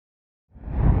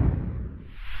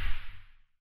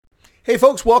Hey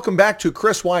folks, welcome back to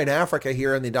Chris White Africa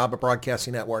here on the Daba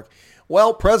Broadcasting Network.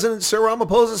 Well, President Cyril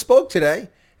Ramaphosa spoke today,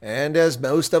 and as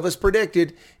most of us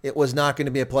predicted, it was not going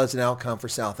to be a pleasant outcome for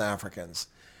South Africans.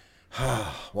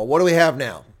 Well, what do we have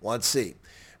now? Let's see.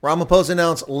 Ramaphosa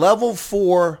announced level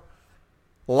 4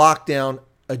 lockdown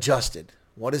adjusted.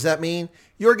 What does that mean?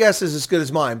 Your guess is as good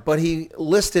as mine, but he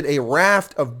listed a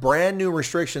raft of brand new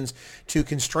restrictions to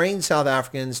constrain South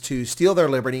Africans to steal their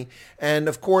liberty. And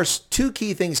of course, two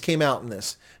key things came out in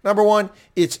this. Number one,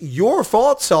 it's your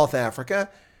fault, South Africa.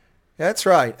 That's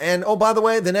right. And oh, by the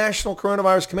way, the National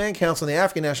Coronavirus Command Council and the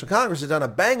African National Congress has done a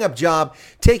bang-up job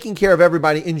taking care of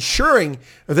everybody, ensuring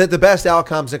that the best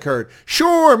outcomes occurred.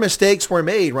 Sure, mistakes were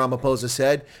made, Ramaphosa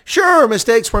said. Sure,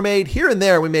 mistakes were made. Here and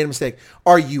there, we made a mistake.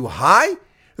 Are you high?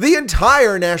 The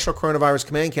entire National Coronavirus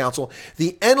Command Council,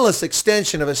 the endless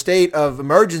extension of a state of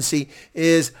emergency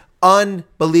is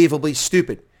unbelievably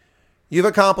stupid. You've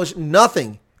accomplished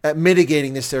nothing at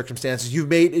mitigating these circumstances. You've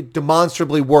made it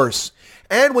demonstrably worse.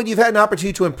 And when you've had an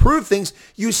opportunity to improve things,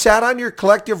 you sat on your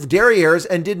collective derrieres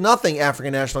and did nothing,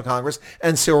 African National Congress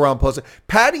and Cyril Ramaphosa.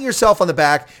 Patting yourself on the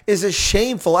back is a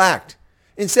shameful act.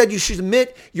 Instead, you should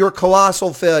admit your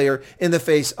colossal failure in the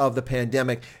face of the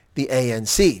pandemic, the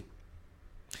ANC.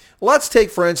 Let's take,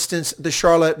 for instance, the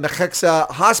Charlotte Maxeke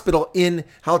Hospital in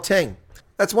Gauteng.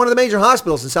 That's one of the major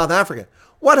hospitals in South Africa.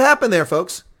 What happened there,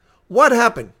 folks? What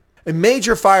happened? A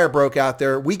major fire broke out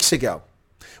there weeks ago.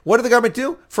 What did the government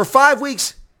do? For 5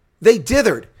 weeks, they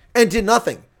dithered and did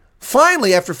nothing.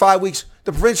 Finally, after 5 weeks,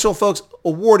 the provincial folks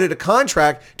awarded a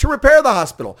contract to repair the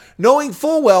hospital, knowing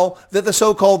full well that the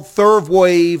so-called third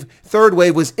wave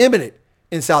was imminent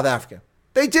in South Africa.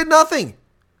 They did nothing.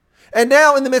 And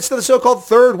now, in the midst of the so-called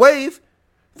third wave,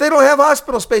 they don't have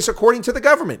hospital space according to the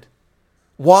government.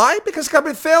 Why? Because the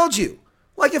government failed you,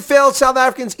 like it failed South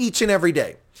Africans each and every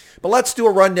day. But let's do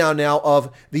a rundown now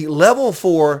of the level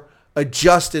 4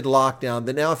 adjusted lockdown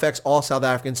that now affects all South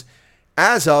Africans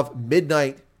as of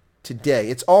midnight today.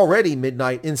 It's already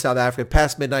midnight in South Africa,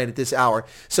 past midnight at this hour.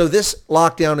 So this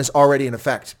lockdown is already in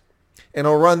effect. And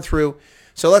I'll run through.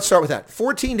 So let's start with that.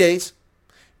 14 days,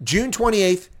 June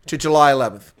 28th to July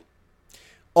 11th.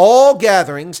 All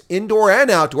gatherings, indoor and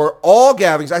outdoor, all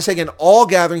gatherings, I say again, all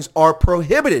gatherings are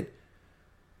prohibited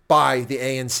by the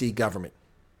ANC government.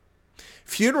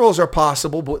 Funerals are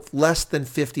possible but with less than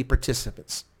 50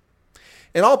 participants.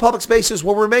 And all public spaces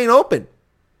will remain open,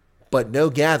 but no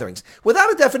gatherings.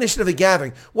 Without a definition of a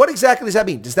gathering, what exactly does that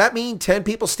mean? Does that mean 10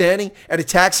 people standing at a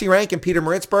taxi rank in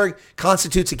Pietermaritzburg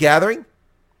constitutes a gathering?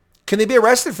 Can they be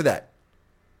arrested for that?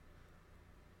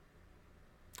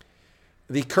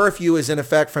 The curfew is in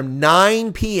effect from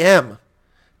 9 p.m.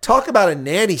 Talk about a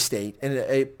nanny state and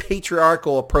a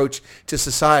patriarchal approach to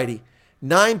society.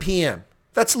 9 p.m.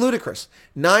 That's ludicrous.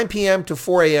 9 p.m. to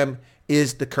 4 a.m.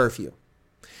 is the curfew.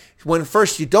 When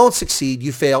first you don't succeed,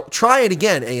 you fail. Try it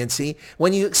again, ANC.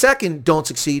 When you second don't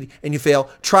succeed and you fail,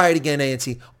 try it again,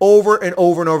 ANC. Over and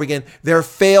over and over again, their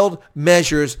failed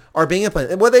measures are being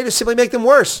implemented. And what they just simply make them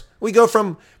worse. We go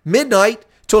from midnight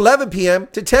to 11 p.m.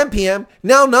 to 10 p.m.,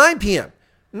 now 9 p.m.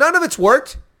 None of it's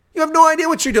worked. You have no idea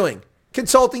what you're doing.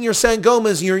 Consulting your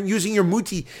sangomas, you're using your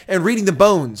muti and reading the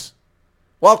bones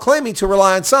while claiming to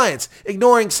rely on science,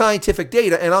 ignoring scientific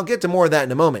data, and I'll get to more of that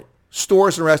in a moment.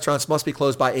 Stores and restaurants must be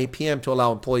closed by 8 p.m. to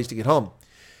allow employees to get home.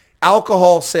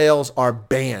 Alcohol sales are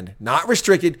banned, not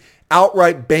restricted,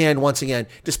 outright banned once again.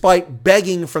 Despite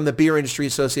begging from the Beer Industry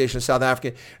Association of South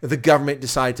Africa, the government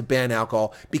decided to ban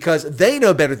alcohol because they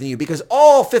know better than you, because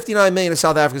all 59 million of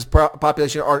South Africa's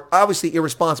population are obviously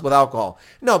irresponsible with alcohol.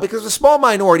 No, because of a small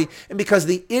minority and because of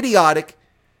the idiotic,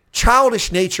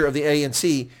 childish nature of the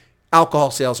ANC,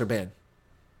 alcohol sales are banned.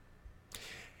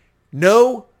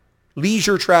 No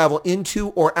leisure travel into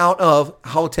or out of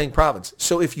Gauteng province.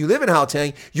 So if you live in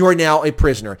Gauteng, you are now a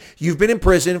prisoner. You've been in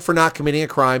prison for not committing a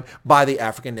crime by the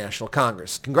African National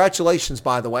Congress. Congratulations,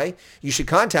 by the way. You should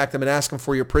contact them and ask them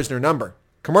for your prisoner number.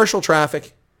 Commercial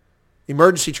traffic,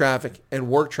 emergency traffic, and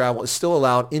work travel is still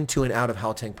allowed into and out of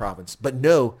Gauteng province, but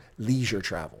no leisure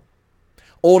travel.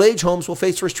 Old age homes will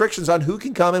face restrictions on who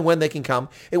can come and when they can come.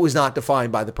 It was not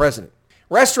defined by the president.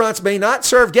 Restaurants may not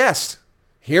serve guests.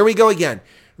 Here we go again.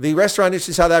 The restaurant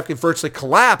industry in South Africa virtually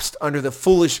collapsed under the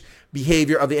foolish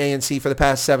behavior of the ANC for the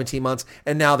past 17 months,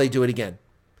 and now they do it again.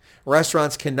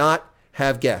 Restaurants cannot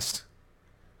have guests.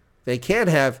 They can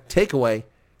have takeaway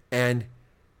and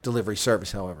delivery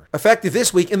service, however. Effective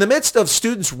this week, in the midst of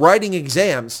students writing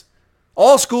exams,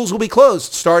 all schools will be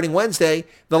closed starting Wednesday,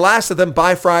 the last of them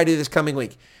by Friday this coming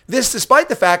week. This despite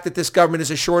the fact that this government has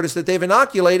assured us that they've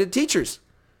inoculated teachers.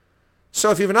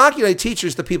 So if you've inoculated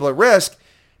teachers, the people at risk,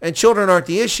 and children aren't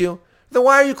the issue, then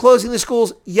why are you closing the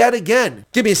schools yet again?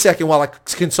 Give me a second while I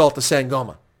consult the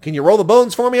Sangoma. Can you roll the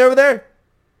bones for me over there?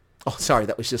 Oh, sorry,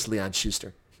 that was just Leon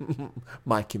Schuster.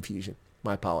 My confusion.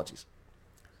 My apologies.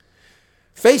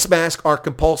 Face masks are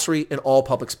compulsory in all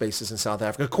public spaces in South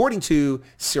Africa, according to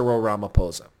Cyril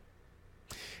Ramaphosa.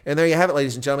 And there you have it,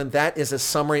 ladies and gentlemen. That is a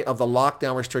summary of the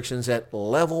lockdown restrictions at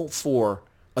level 4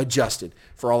 adjusted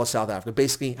for all of South Africa.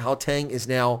 Basically, Gauteng is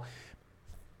now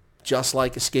just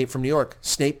like Escape from New York.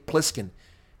 Snake Plissken.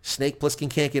 Snake Plissken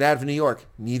can't get out of New York.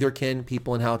 Neither can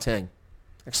people in Gauteng.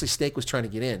 Actually, Snake was trying to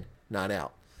get in, not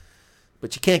out.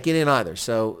 But you can't get in either,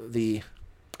 so the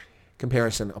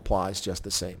comparison applies just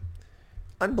the same.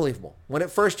 Unbelievable. When at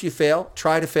first you fail,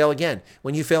 try to fail again.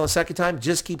 When you fail a second time,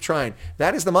 just keep trying.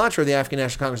 That is the mantra of the African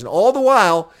National Congress. And all the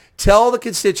while, tell the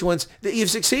constituents that you've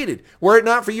succeeded. Were it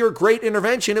not for your great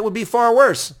intervention, it would be far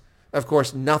worse. Of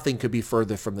course, nothing could be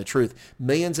further from the truth.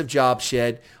 Millions of jobs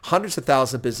shed, hundreds of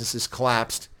thousands of businesses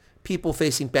collapsed, people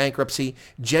facing bankruptcy,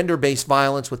 gender-based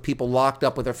violence with people locked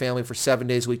up with their family for 7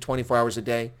 days a week, 24 hours a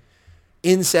day,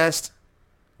 incest,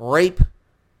 rape,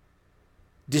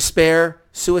 despair,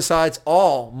 suicides,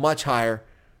 all much higher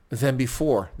than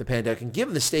before the pandemic. And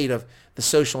given the state of the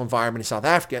social environment in South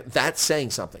Africa, that's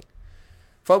saying something.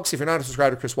 Folks, if you're not a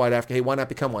subscriber to Chris White Africa, hey, why not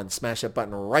become one? Smash that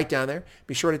button right down there.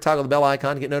 Be sure to toggle the bell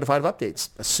icon to get notified of updates,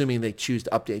 assuming they choose to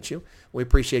update you. We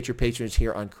appreciate your patronage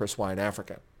here on Chris White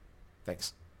Africa.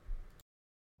 Thanks.